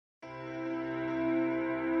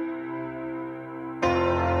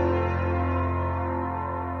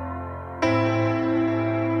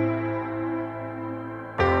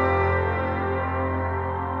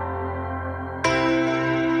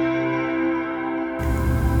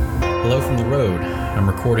Hello from the road. I'm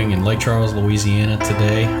recording in Lake Charles, Louisiana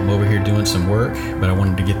today. I'm over here doing some work, but I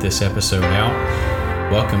wanted to get this episode out.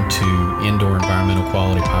 Welcome to Indoor Environmental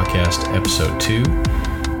Quality Podcast, Episode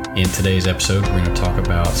 2. In today's episode, we're going to talk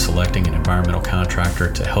about selecting an environmental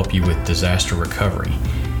contractor to help you with disaster recovery.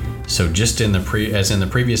 So just as in the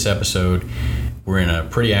previous episode, we're in a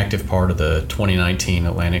pretty active part of the 2019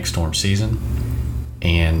 Atlantic storm season.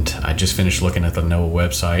 And I just finished looking at the NOAA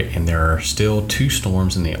website, and there are still 2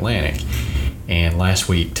 storms in the Atlantic. And last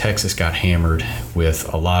week, Texas got hammered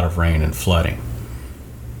with a lot of rain and flooding.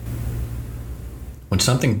 When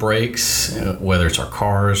something breaks, whether it's our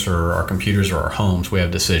cars or our computers or our homes, we have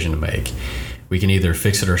a decision to make. We can either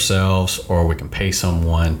fix it ourselves or we can pay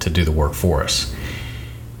someone to do the work for us.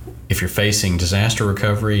 If you're facing disaster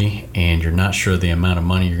recovery and you're not sure the amount of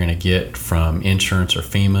money you're going to get from insurance or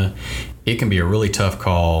FEMA, it can be a really tough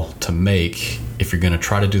call to make if you're going to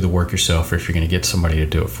try to do the work yourself or if you're going to get somebody to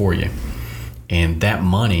do it for you. And that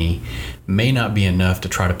money may not be enough to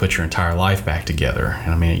try to put your entire life back together.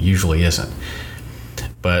 And I mean, it usually isn't.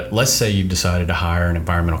 But let's say you've decided to hire an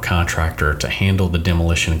environmental contractor to handle the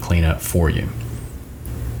demolition and cleanup for you.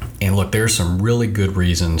 And look, there's some really good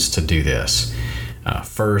reasons to do this.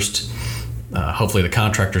 First, hopefully the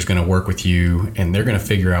contractor is going to work with you and they're going to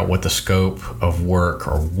figure out what the scope of work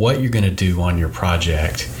or what you're going to do on your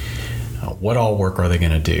project. What all work are they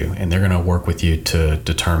going to do? And they're going to work with you to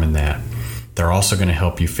determine that. They're also going to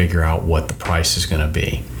help you figure out what the price is going to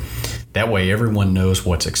be. That way everyone knows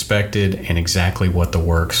what's expected and exactly what the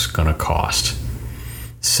work's going to cost.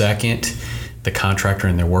 Second, the contractor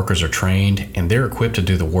and their workers are trained and they're equipped to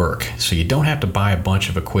do the work. So you don't have to buy a bunch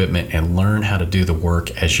of equipment and learn how to do the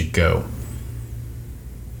work as you go.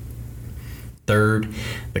 Third,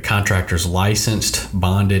 the contractor's licensed,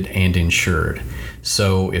 bonded, and insured.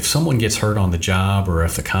 So if someone gets hurt on the job or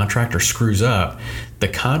if the contractor screws up, the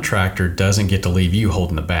contractor doesn't get to leave you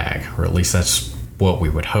holding the bag, or at least that's what we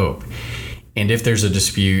would hope. And if there's a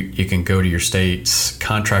dispute, you can go to your state's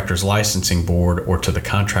contractor's licensing board or to the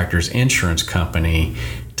contractor's insurance company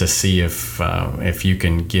to see if you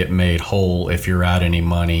can get made whole if you're out any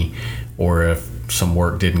money or if some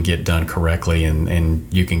work didn't get done correctly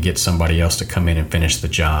and you can get somebody else to come in and finish the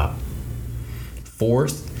job.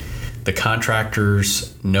 Fourth, the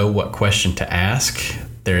contractors know what question to ask.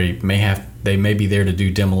 They may be there to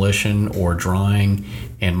do demolition or drying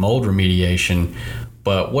and mold remediation,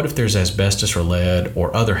 but what if there's asbestos or lead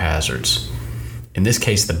or other hazards? In this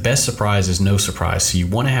case, the best surprise is no surprise. So you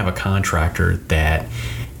want to have a contractor that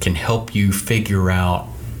can help you figure out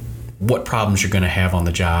what problems you're going to have on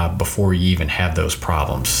the job before you even have those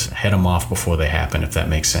problems. Head them off before they happen, if that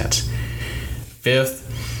makes sense.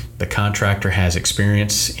 Fifth, the contractor has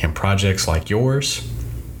experience in projects like yours.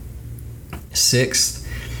 Sixth,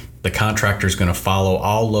 the contractor is going to follow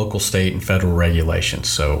all local, state, and federal regulations.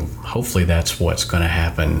 So hopefully that's what's going to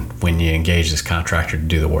happen when you engage this contractor to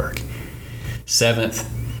do the work. Seventh,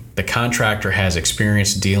 the contractor has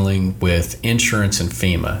experience dealing with insurance and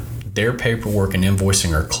FEMA. Their paperwork and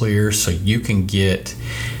invoicing are clear, so you can get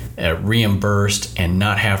reimbursed and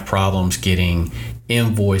not have problems getting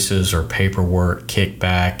invoices or paperwork kicked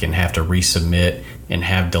back and have to resubmit and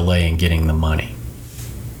have delay in getting the money.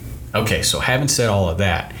 Okay, so having said all of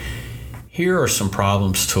that, here are some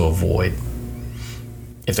problems to avoid.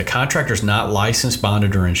 If the contractor is not licensed,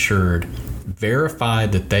 bonded, or insured, verify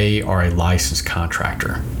that they are a licensed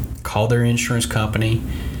contractor. Call their insurance company.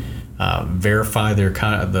 Verify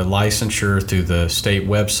the licensure through the state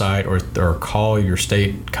website or call your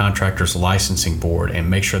state contractor's licensing board and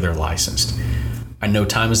make sure they're licensed. I know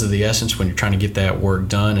time is of the essence when you're trying to get that work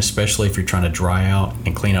done, especially if you're trying to dry out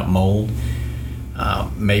and clean up mold.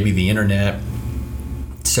 Maybe the internet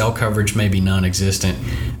cell coverage may be non-existent,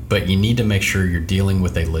 but you need to make sure you're dealing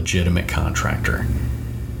with a legitimate contractor.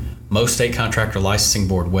 Most state contractor licensing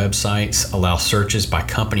board websites allow searches by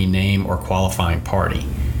company name or qualifying party.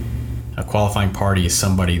 A qualifying party is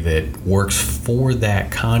somebody that works for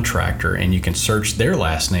that contractor, and you can search their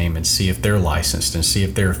last name and see if they're licensed and see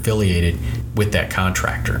if they're affiliated with that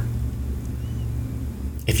contractor.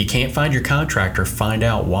 If you can't find your contractor, find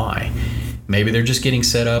out why. Maybe they're just getting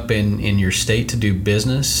set up in your state to do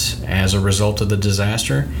business as a result of the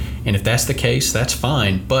disaster. And if that's the case, that's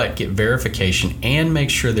fine, but get verification and make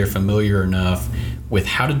sure they're familiar enough with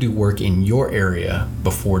how to do work in your area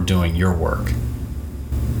before doing your work.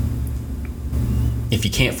 If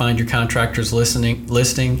you can't find your contractor's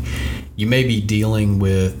listing, you may be dealing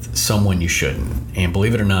with someone you shouldn't. And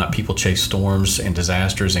believe it or not, people chase storms and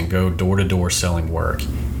disasters and go door to door selling work,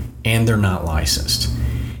 and they're not licensed.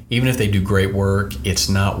 Even if they do great work, it's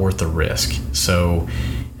not worth the risk. So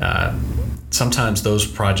Sometimes those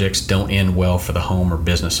projects don't end well for the home or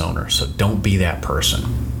business owner, so don't be that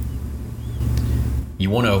person. You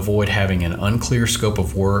want to avoid having an unclear scope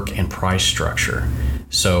of work and price structure.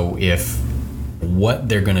 So if what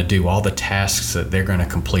they're going to do, all the tasks that they're going to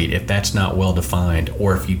complete, if that's not well defined,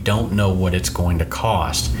 or if you don't know what it's going to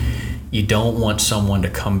cost, you don't want someone to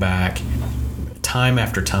come back time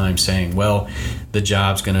after time saying, well, the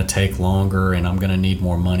job's going to take longer and I'm going to need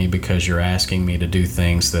more money because you're asking me to do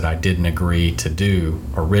things that I didn't agree to do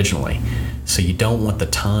originally. So you don't want the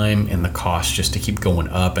time and the cost just to keep going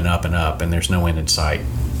up and up and up, and there's no end in sight.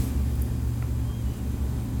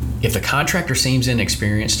 If the contractor seems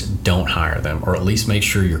inexperienced, don't hire them, or at least make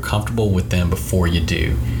sure you're comfortable with them before you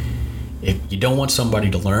do. If you don't want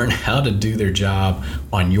somebody to learn how to do their job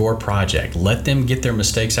on your project, let them get their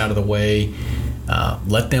mistakes out of the way.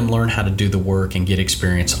 Let them learn how to do the work and get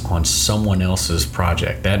experience on someone else's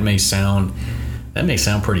project. That may sound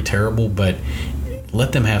pretty terrible, but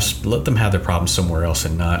let them have their problems somewhere else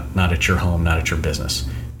and not at your home, not at your business.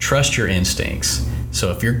 Trust your instincts.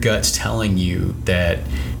 So if your gut's telling you that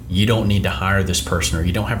you don't need to hire this person, or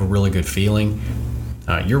you don't have a really good feeling,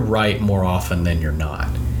 you're right more often than you're not.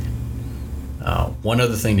 One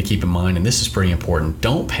other thing to keep in mind, and this is pretty important,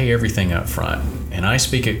 don't pay everything up front. And I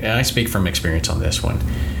speak from experience on this one.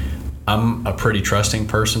 I'm a pretty trusting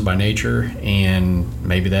person by nature, and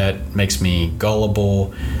maybe that makes me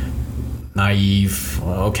gullible, naive.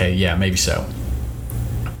 Okay, yeah, maybe so.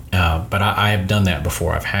 But I have done that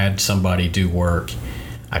before. I've had somebody do work.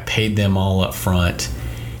 I paid them all up front,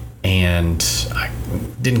 and I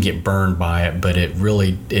didn't get burned by it, but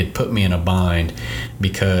it put me in a bind,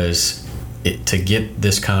 because to get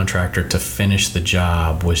this contractor to finish the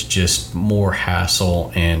job was just more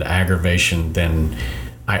hassle and aggravation than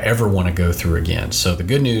I ever want to go through again. So the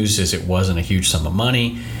good news is it wasn't a huge sum of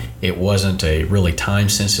money. It wasn't a really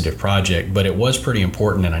time-sensitive project, but it was pretty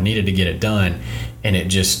important, and I needed to get it done. And it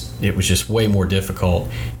was just way more difficult.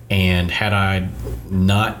 And had I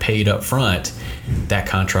not paid up front, that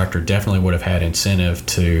contractor definitely would have had incentive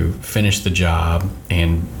to finish the job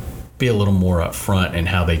and be a little more upfront in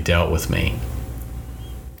how they dealt with me.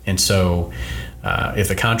 And so if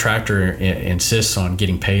the contractor insists on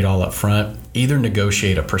getting paid all up front, either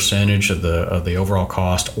negotiate a percentage of the overall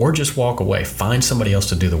cost, or just walk away. Find somebody else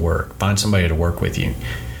to do the work. Find somebody to work with you.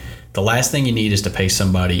 The last thing you need is to pay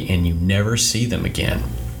somebody and you never see them again.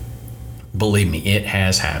 Believe me, it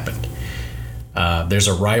has happened. There's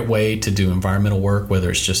a right way to do environmental work, whether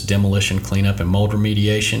it's just demolition, cleanup, and mold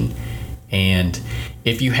remediation. And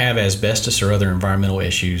if you have asbestos or other environmental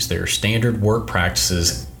issues, there are standard work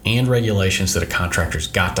practices and regulations that a contractor's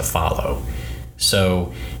got to follow.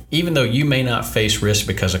 So even though you may not face risk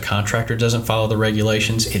because a contractor doesn't follow the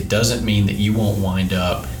regulations, it doesn't mean that you won't wind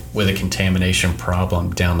up with a contamination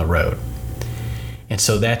problem down the road. And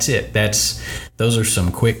so that's it. Those are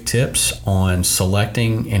some quick tips on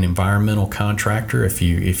selecting an environmental contractor if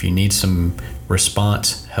you need some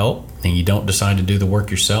response help and you don't decide to do the work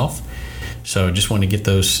yourself. So just want to get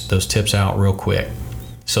those tips out real quick.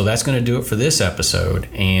 So that's going to do it for this episode.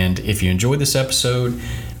 And if you enjoyed this episode,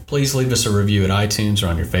 please leave us a review at iTunes or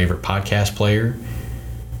on your favorite podcast player.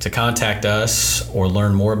 To contact us or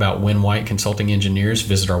learn more about Win White Consulting Engineers,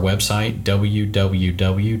 visit our website,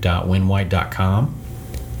 www.winwhite.com.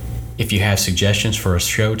 If you have suggestions for a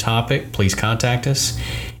show topic, please contact us.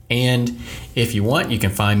 And if you want, you can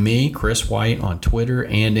find me, Chris White, on Twitter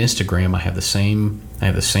and Instagram. I have the same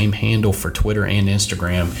handle for Twitter and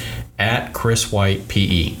Instagram, at Chris White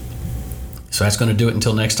PE. So that's going to do it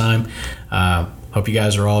until next time. Hope you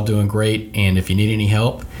guys are all doing great. And if you need any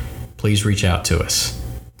help, please reach out to us.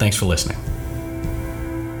 Thanks for listening.